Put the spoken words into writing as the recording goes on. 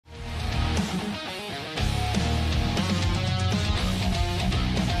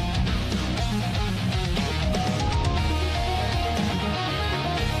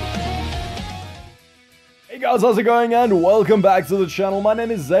Guys, how's it going and welcome back to the channel. My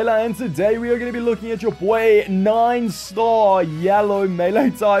name is Zayla and today we are going to be looking at your boy 9-star yellow melee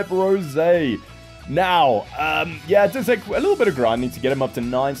type Rosé. Now, yeah, it does take a little bit of grinding to get him up to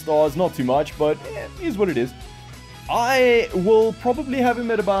 9 stars, not too much, but here's what it is. I will probably have him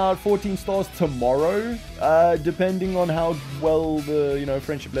at about 14 stars tomorrow, depending on how well the,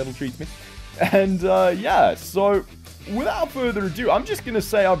 friendship level treats me. And, yeah, so without further ado, I'm just going to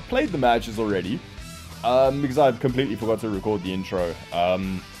say I've played the matches already. Because I completely forgot to record the intro.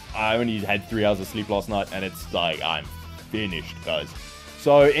 I only had 3 hours of sleep last night, and it's like, I'm finished, guys.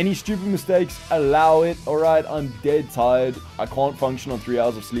 So, any stupid mistakes, allow it, alright? I'm dead tired. I can't function on 3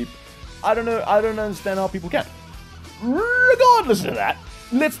 hours of sleep. I don't know, I don't understand how people can. Regardless of that,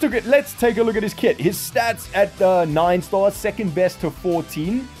 let's take a look at his kit. His stats at 9 stars, second best to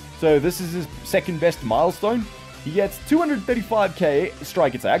 14. So, this is his second best milestone. He gets 235k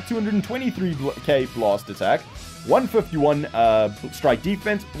strike attack, 223k blast attack, 151 strike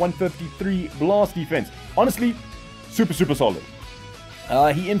defense, 153 blast defense. Honestly, super solid.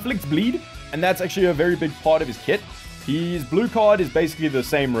 He inflicts bleed, and that's actually a very big part of his kit. His blue card is basically the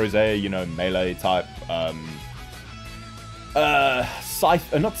same Rosé, melee type,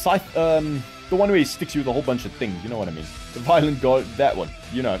 scythe, not scythe, the one where he sticks you with a whole bunch of things, you know what I mean. The violent god, that one,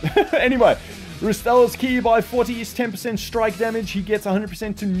 Anyway. Restores ki by 40 is 10% strike damage. He gets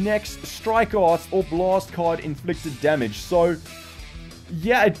 100% to next strike arts or blast card inflicted damage. So,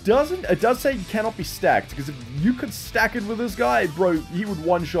 yeah, it does say it cannot be stacked. Because if you could stack it with this guy, bro, he would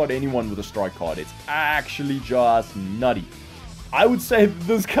one-shot anyone with a strike card. It's actually just nutty. I would say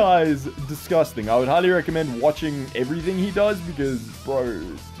this guy is disgusting. I would highly recommend watching everything he does because, bro,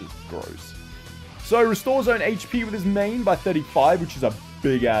 it's just gross. So, restores own HP with his main by 35, which is a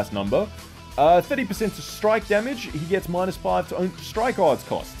big-ass number. 30% to strike damage. He gets -5 to own strike odds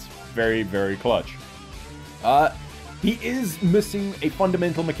costs. Very, very clutch. He is missing a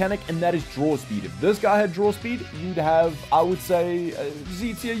fundamental mechanic, and that is draw speed. If this guy had draw speed, you'd have, I would say, a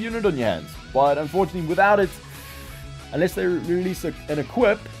Z-tier unit on your hands. But unfortunately, without it, unless they release an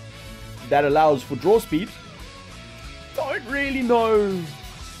equip that allows for draw speed, don't really know.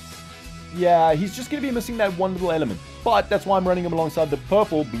 Yeah, he's just going to be missing that one little element. But that's why I'm running him alongside the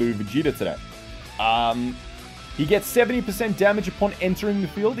purple-blue Vegeta today. He gets 70% damage upon entering the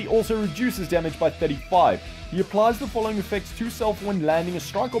field. He also reduces damage by 35. He applies the following effects to self when landing a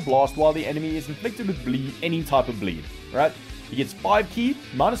strike or blast while the enemy is inflicted with bleed, any type of bleed. Right? He gets 5 ki,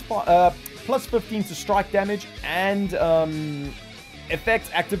 plus 15 to strike damage, and effects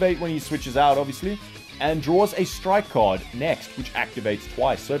activate when he switches out, obviously. And draws a strike card next, which activates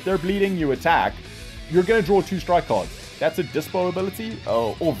twice. So if they're bleeding, you attack. You're going to draw 2 strike cards. That's a dispo ability,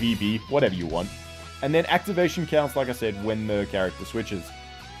 or VB, whatever you want. And then activation counts, like I said, when the character switches.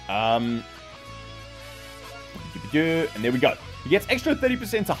 And there we go. He gets extra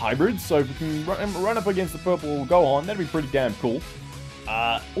 30% to hybrids, so if we can run up against the purple Gohan, that'd be pretty damn cool.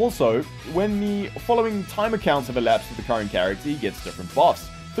 Also, when the following timer counts have elapsed with the current character, he gets different buffs.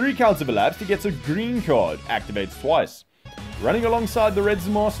 3 counts have elapsed, he gets a green card, activates twice. Running alongside the red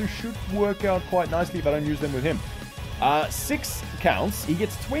Zamasu should work out quite nicely if I don't use them with him. 6 counts, he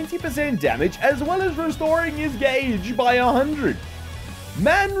gets 20% damage as well as restoring his gauge by 100.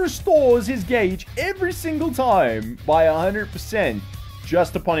 Man restores his gauge every single time by 100%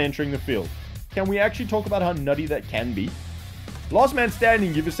 just upon entering the field. Can we actually talk about how nutty that can be? Last man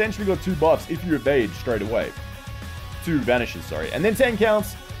standing, you've essentially got 2 buffs if you evade straight away. 2 vanishes, sorry. And then 10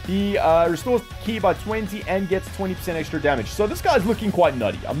 counts. He restores ki by 20 and gets 20% extra damage. So this guy's looking quite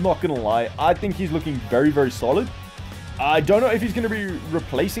nutty. I'm not going to lie. I think he's looking very, very solid. I don't know if he's going to be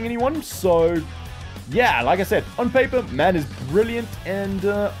replacing anyone. So, yeah, like I said, on paper, man is brilliant. And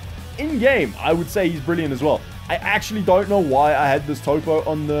in-game, I would say he's brilliant as well. I actually don't know why I had this topo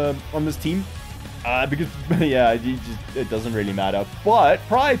on this team. Because, yeah, it doesn't really matter. But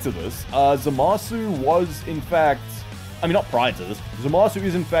prior to this, Zamasu was, in fact... I mean, not prior to this. Zamasu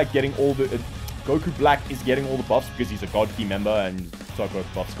is, in fact, getting all the... Goku Black is getting all the buffs because he's a God Ki member and Soko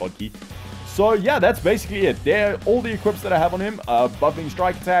buffs God Ki. So, yeah, that's basically it. They're all the equips that I have on him. Buffing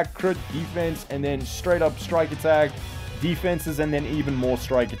strike attack, crit, defense, and then straight up strike attack, defenses, and then even more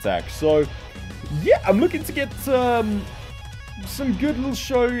strike attack. So, yeah, I'm looking to get some good little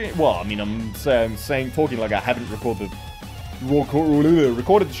show... Well, I mean, I'm talking like I haven't recorded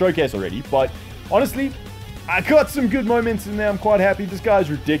the showcase already, but honestly... I got some good moments in there. I'm quite happy. This guy's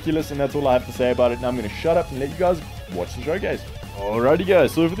ridiculous, and that's all I have to say about it. Now I'm going to shut up and let you guys watch the showcase. Alrighty,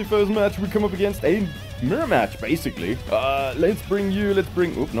 guys. So for the first match, we come up against a mirror match, basically. Let's bring...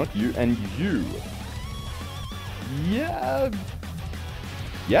 Oop, not you, and you. Yeah.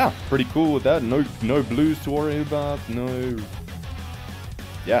 yeah, pretty cool with that. No blues to worry about. No.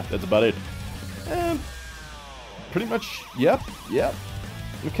 Yeah, that's about it. Pretty much, yep.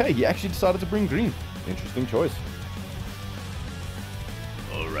 Okay, he actually decided to bring green. Interesting choice.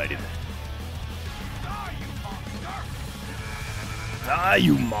 Alrighty then. Die,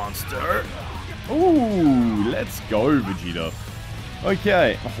 you monster! Ooh, let's go, Vegeta.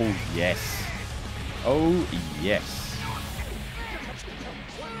 Okay. Oh, yes. Oh, yes.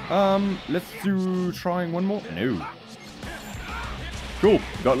 Let's do trying one more. No. Cool.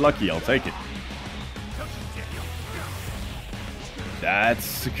 Got lucky. I'll take it.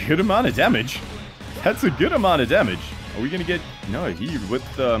 That's a good amount of damage. That's a good amount of damage. Are we gonna get... No, he with,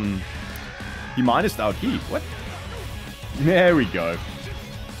 he minused out he. What? There we go.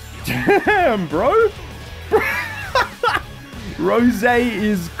 Damn, bro. Rose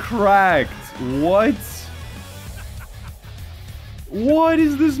is cracked. What? What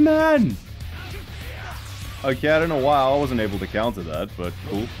is this man? Okay, I don't know why I wasn't able to counter that, but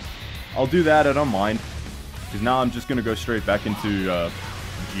cool. I'll do that, I don't mind. Because now I'm just going to go straight back into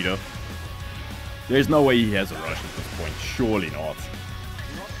Vegeta. There's no way he has a rush at this point. Surely not.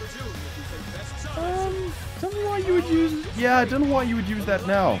 Don't know why you would use... Yeah, I don't know why you would use that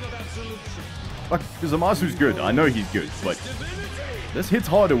now. Like, because Zamasu's good. I know he's good, but this hits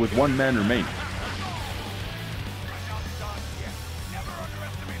harder with one man remaining.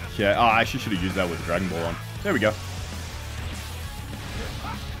 Yeah, I actually should have used that with Dragon Ball on. There we go.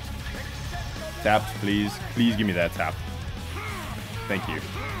 Tapped, please. Please give me that tap. Thank you.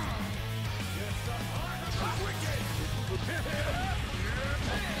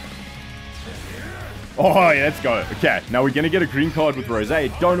 Oh, yeah, let's go. Okay, now we're going to get a green card with Rose. I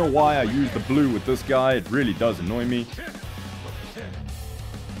don't know why I used the blue with this guy. It really does annoy me.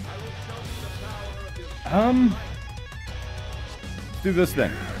 Let's do this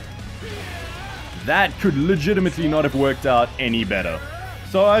then. That could legitimately not have worked out any better.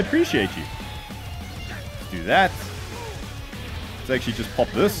 So I appreciate you. Let's do that. Let's actually just pop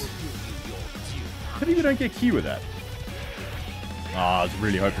this. Maybe you don't get key with that. Ah, I was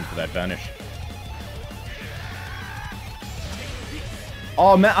really hoping for that vanish.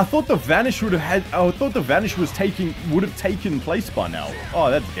 Oh man, I thought the vanish would have had. I thought the vanish would have taken place by now.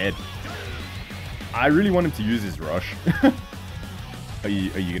 Oh, that's dead. I really want him to use his rush. Are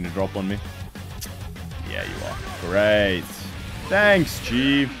you gonna drop on me? Yeah, you are. Great. Thanks,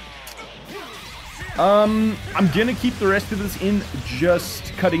 G. I'm gonna keep the rest of this in,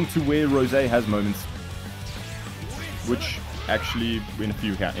 just cutting to where Rose has moments, which actually in a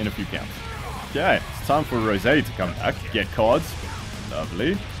few counts. Okay, it's time for Rose to come back, get cards.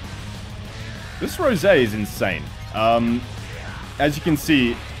 Lovely. This Rose is insane. As you can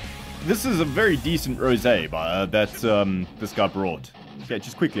see, this is a very decent Rose that this guy brought. Okay,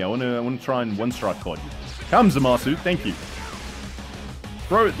 just quickly, I wanna try and one-strike card you. Come, Zamasu, thank you.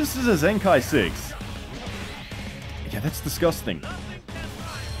 Bro, this is a Zenkai 6. Yeah, that's disgusting.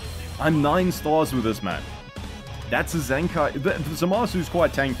 I'm 9 stars with this man. That's a Zenkai. Zamasu's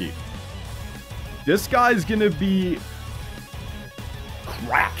quite tanky. This guy's gonna be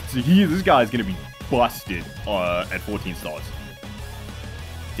cracked. This guy's gonna be busted at 14 stars.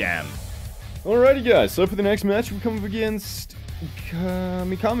 Damn. Alrighty, guys. So for the next match, we come up against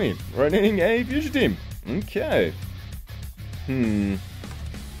Mikami, running a future team. Okay.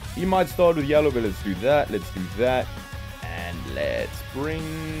 He might start with yellow, but let's do that. Let's do that. And let's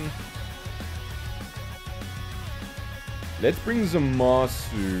bring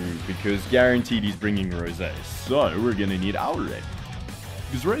Zamasu, because guaranteed he's bringing Rose. So we're gonna need our red.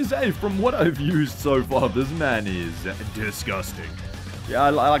 Because Rose, from what I've used so far, this man is disgusting. Yeah,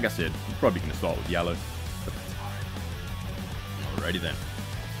 like I said, I'm probably gonna start with yellow. Alrighty then.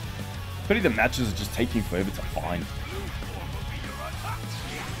 Pity the matches are just taking forever to find.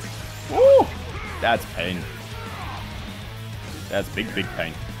 Woo! That's pain. That's big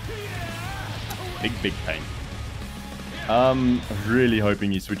pain. Big pain. Really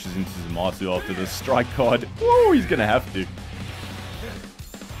hoping he switches into Zamasu after the strike card. Woo! He's gonna have to.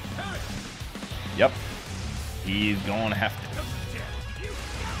 Yep. He's gonna have to.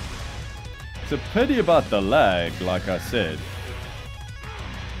 It's a pity about the lag, like I said.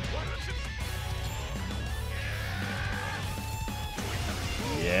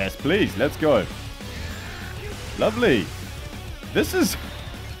 Yes, please. Let's go. Lovely. This is...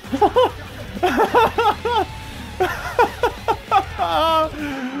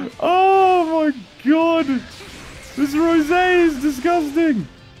 Oh my god. This Rose is disgusting.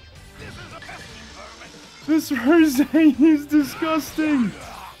 This Rose is disgusting.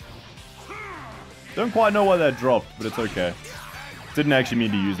 Don't quite know why that dropped, but it's okay. Didn't actually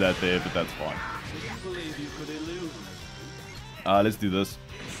mean to use that there, but that's fine. Let's do this.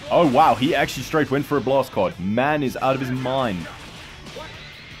 Oh, wow. He actually straight went for a blast card. Man is out of his mind.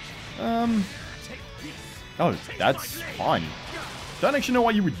 Oh, that's fine. Don't actually know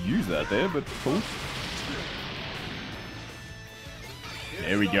why you would use that there, but cool.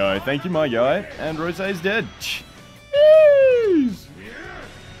 There we go. Thank you, my guy. And Rose is dead. Jeez.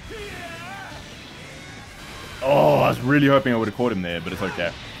 Oh, I was really hoping I would have caught him there, but it's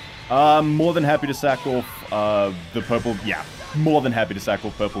okay. More than happy to sack off the purple. Yeah, more than happy to sack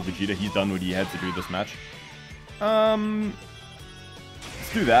off purple Vegeta. He's done what he had to do this match. Let's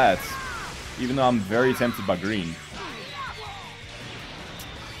do that. Even though I'm very tempted by green.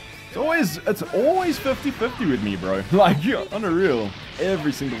 It's always 50-50 with me, bro. Like, you're unreal.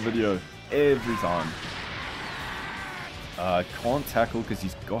 Every single video. Every time. Can't tackle because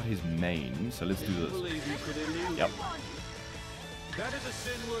he's got his main. So let's do this. Yep.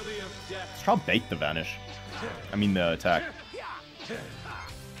 Let's try and bait the vanish. I mean the attack.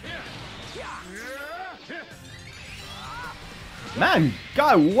 Man,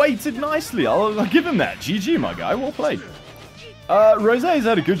 guy waited nicely. I'll give him that. GG, my guy. Well played. Rose has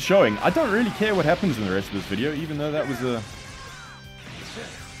had a good showing. I don't really care what happens in the rest of this video, even though that was a...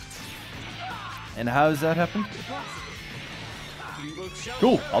 And how does that happen?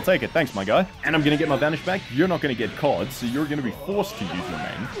 Cool, I'll take it. Thanks, my guy. And I'm going to get my Vanish back. You're not going to get cards, so you're going to be forced to use your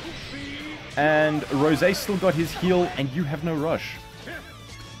main. And Rose still got his heal, and you have no rush.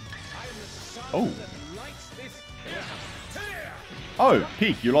 Oh. Oh,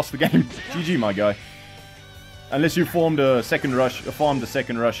 Peak, you lost the game. GG, my guy. Unless you farmed a second rush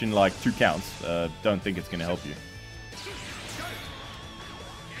in like 2 counts. Don't think it's going to help you.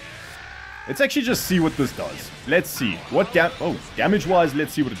 Let's actually just see what this does. Let's see. What damage-wise,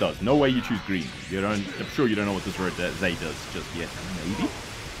 let's see what it does. No way you choose green. I'm sure you don't know what this Rose does just yet. Maybe?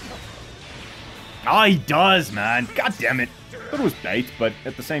 Ah, he does, man. God damn it. Thought it was bait, but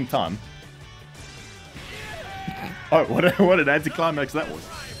at the same time. Oh, what an anticlimax that was.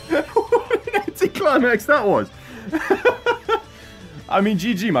 What an anticlimax that was. I mean,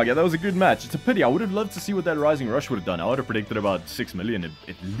 GG, my guy. That was a good match. It's a pity. I would have loved to see what that Rising Rush would have done. I would have predicted about 6 million at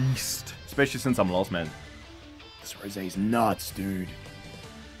least. Especially since I'm lost, man. This Rose is nuts, dude.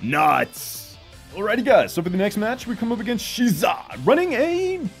 Nuts. Alrighty, guys. So for the next match, we come up against Shiza. Running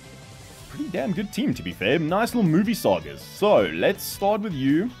a pretty damn good team, to be fair. Nice little movie sagas. So, let's start with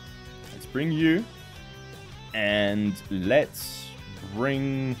you. Let's bring you. And let's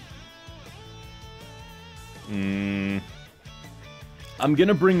bring... I'm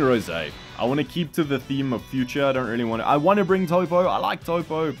gonna bring Rose. I want to keep to the theme of future. I don't really want to... I want to bring Topo. I like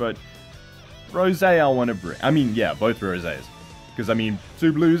Topo, but... Rose I want to bring... I mean, yeah, both Roses. Because, I mean,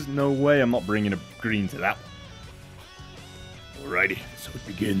 2 blues, no way I'm not bringing a green to that one. Alrighty, so it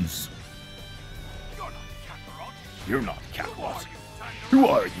begins. You're not Kakarot. Who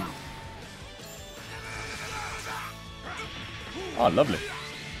are you? Oh, lovely.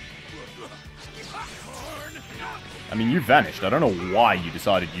 I mean, you vanished. I don't know why you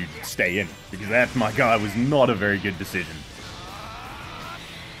decided you'd stay in. Because that, my guy, was not a very good decision.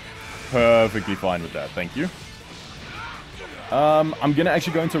 Perfectly fine with that. Thank you. I'm going to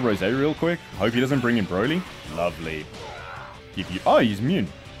actually go into Rose real quick. Hope he doesn't bring in Broly. Lovely. Keep you... Oh, he's immune.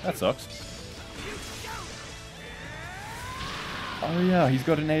 That sucks. Oh, yeah. He's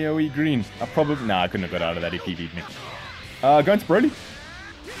got an AoE green. I probably... Nah, I couldn't have got out of that if he beat me. Going to Broly?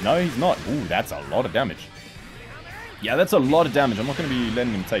 No, he's not. Ooh, that's a lot of damage. Yeah, that's a lot of damage. I'm not going to be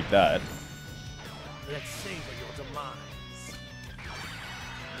letting him take that. Let's savor your demise.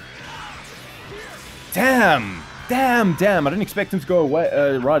 Damn! Damn! I didn't expect him to go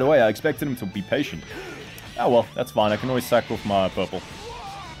away right away. I expected him to be patient. Oh well, that's fine. I can always sack off my purple.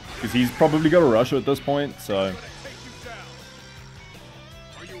 Because he's probably got a rush at this point, so...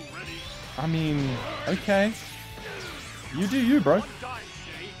 I mean, okay. You do you, bro.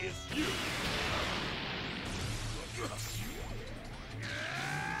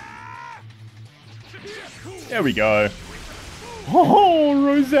 There we go. Oh,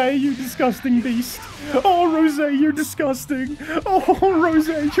 Rose, you disgusting beast. Oh, Rose, you're disgusting. Oh, Rose,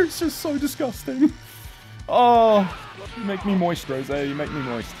 you're just so disgusting. Oh, you make me moist, Rose. You make me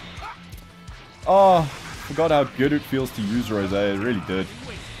moist. Oh, forgot how good it feels to use Rose. It really did.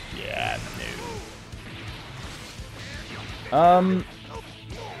 Yeah, no.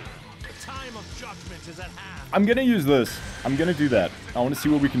 I'm gonna use this. I'm gonna do that. I want to see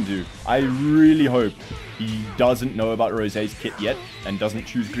what we can do. I really hope he doesn't know about Rose's kit yet and doesn't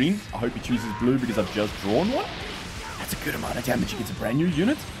choose green. I hope he chooses blue because I've just drawn one. That's a good amount of damage against a brand new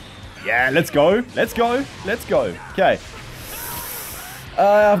unit. Yeah, let's go. Let's go. Let's go. Okay.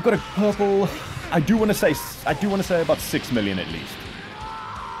 I've got a purple. I do want to say about 6 million at least.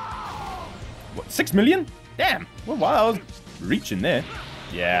 What, 6 million? Damn. Well, wow, I was reaching there.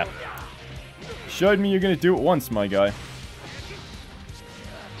 Yeah. Showed me you're gonna do it once, my guy.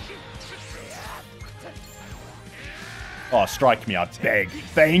 Oh, strike me, I beg.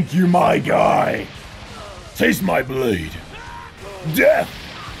 Thank you, my guy. Taste my blade. Death.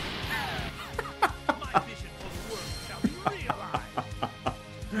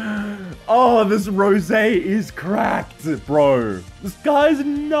 Oh, this rosé is cracked, bro. This guy's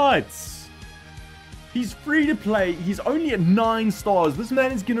nuts. He's free to play. He's only at 9 stars. This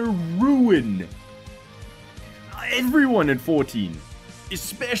man is gonna ruin everyone at 14.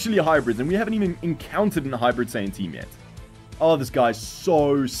 Especially hybrids. And we haven't even encountered a hybrid Saiyan team yet. Oh, this guy's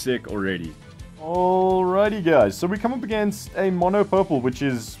so sick already. Alrighty, guys. So we come up against a mono purple, which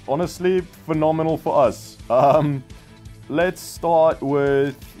is honestly phenomenal for us. Let's start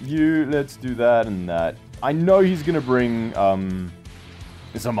with you. Let's do that and that. I know he's gonna bring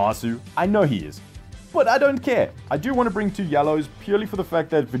Zamasu. I know he is. But I don't care. I do want to bring 2 yellows purely for the fact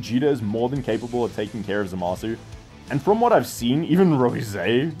that Vegeta is more than capable of taking care of Zamasu. And from what I've seen, even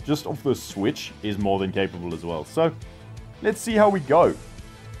Rosé, just off the switch, is more than capable as well. So, let's see how we go.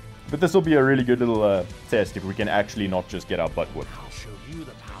 But this will be a really good little test if we can actually not just get our butt whooped. I'll show you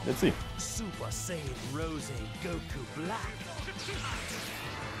the power. Let's see. Super Saiyan Rose Goku Black.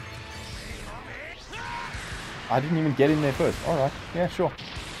 I didn't even get in there first. Alright. Yeah, sure.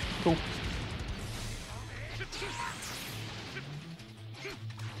 Cool.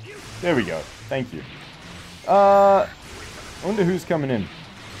 There we go. Thank you. I wonder who's coming in.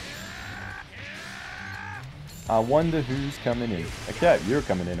 I wonder who's coming in. Okay, you're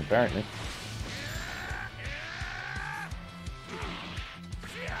coming in apparently.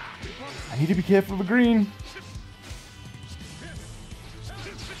 I need to be careful of the green.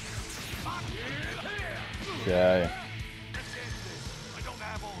 Okay.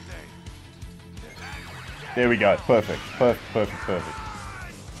 There we go. Perfect. Perfect.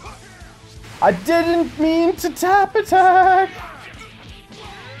 I didn't mean to tap attack!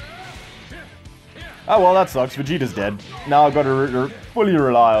 Oh well, that sucks. Vegeta's dead. Now I've got to fully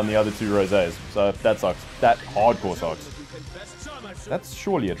rely on the other 2 rosés. So that sucks. That hardcore sucks. That's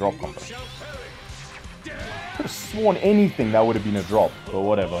surely a drop combo. Could have sworn anything that would have been a drop, but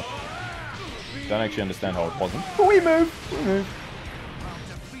whatever. Don't actually understand how it wasn't. But we move.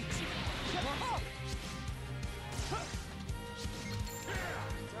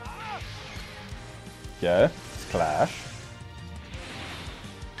 Okay, let's clash.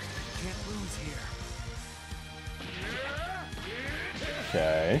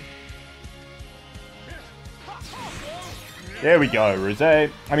 Okay. There we go, Rosé.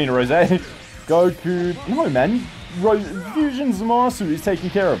 Goku. No, man. Fusion Zamasu is taken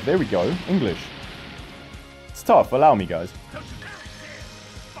care of. There we go. English. It's tough. Allow me, guys.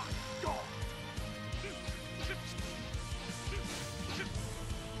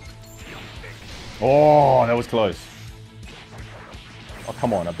 Oh, that was close. Oh,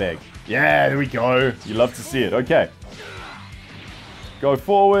 come on, I beg. Yeah, there we go. You love to see it. Okay. Go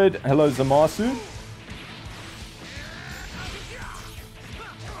forward. Hello, Zamasu.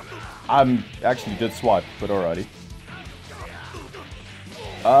 Actually did swipe, but alrighty.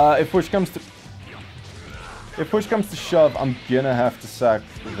 If push comes to shove, I'm gonna have to sack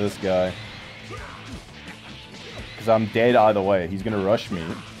this guy. Because I'm dead either way. He's gonna rush me.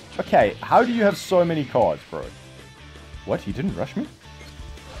 Okay, how do you have so many cards, bro? What? He didn't rush me?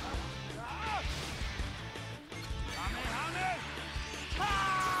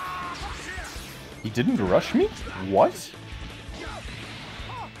 He didn't rush me? What?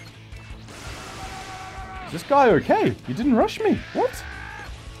 Is this guy okay? He didn't rush me. What?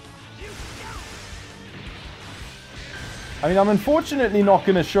 I mean, I'm unfortunately not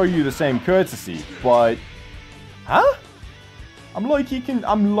going to show you the same courtesy, but... Huh? I'm low-key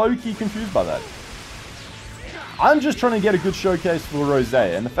confused by that. I'm just trying to get a good showcase for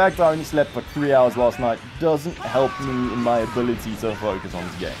Rosé, and the fact that I only slept for 3 hours last night doesn't help me in my ability to focus on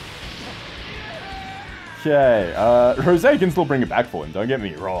this game. Okay, Rosé can still bring it back for him, don't get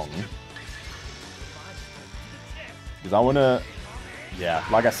me wrong. Because I want to... Yeah,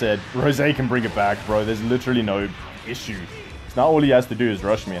 like I said, Rosé can bring it back, bro. There's literally no issue. So now all he has to do is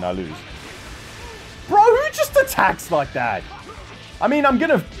rush me and I lose. Bro, who just attacks like that? I mean, I'm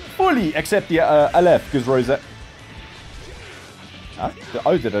gonna fully accept the LF because Rosé... Huh?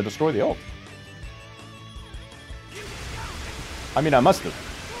 Oh, did I destroy the ult? I mean, I must have.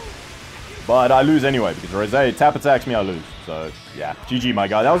 But I lose anyway because Rosé tap attacks me, I lose. So, yeah. GG, my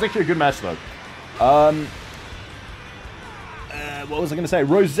guy. That was actually a good match, though. what was I gonna say?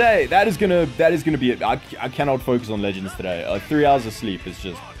 Rose. That is gonna be it. I cannot focus on Legends today. 3 hours of sleep is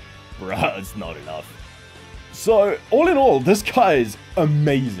just, bruh, it's not enough. So, all in all, this guy is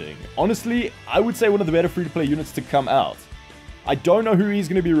amazing. Honestly, I would say one of the better free-to-play units to come out. I don't know who he's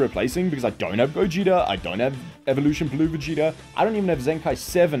going to be replacing because I don't have Gogeta, I don't have Evolution Blue Vegeta, I don't even have Zenkai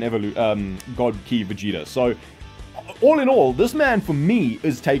 7 God Key Vegeta. So, all in all, this man for me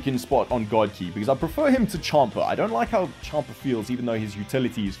is taking spot on God Key because I prefer him to Champa. I don't like how Champa feels even though his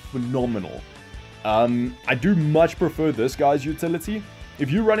utility is phenomenal. I do much prefer this guy's utility. If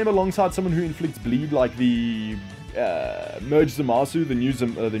you run him alongside someone who inflicts bleed like the Merge Zamasu, the new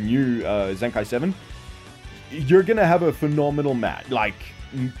Zenkai 7, you're gonna have a phenomenal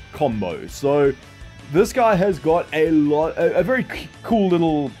combo. So this guy has got a very cool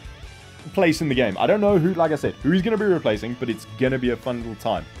little place in the game. I don't know who, like I said, who he's gonna be replacing, but it's gonna be a fun little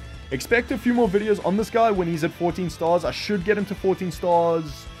time. Expect a few more videos on this guy when he's at 14 stars. I should get him to 14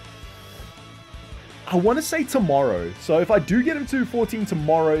 stars. I want to say tomorrow. So if I do get him to 14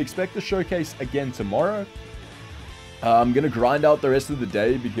 tomorrow, expect the showcase again tomorrow. I'm gonna grind out the rest of the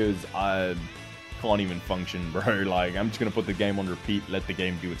day because I can't even function, bro. Like, I'm just gonna put the game on repeat, let the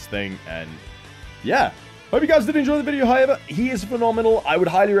game do its thing, and yeah. Hope you guys did enjoy the video. However, he is phenomenal. I would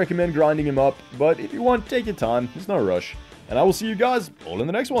highly recommend grinding him up, but if you want, take your time. There's no rush. And I will see you guys all in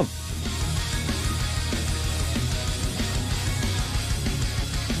the next one.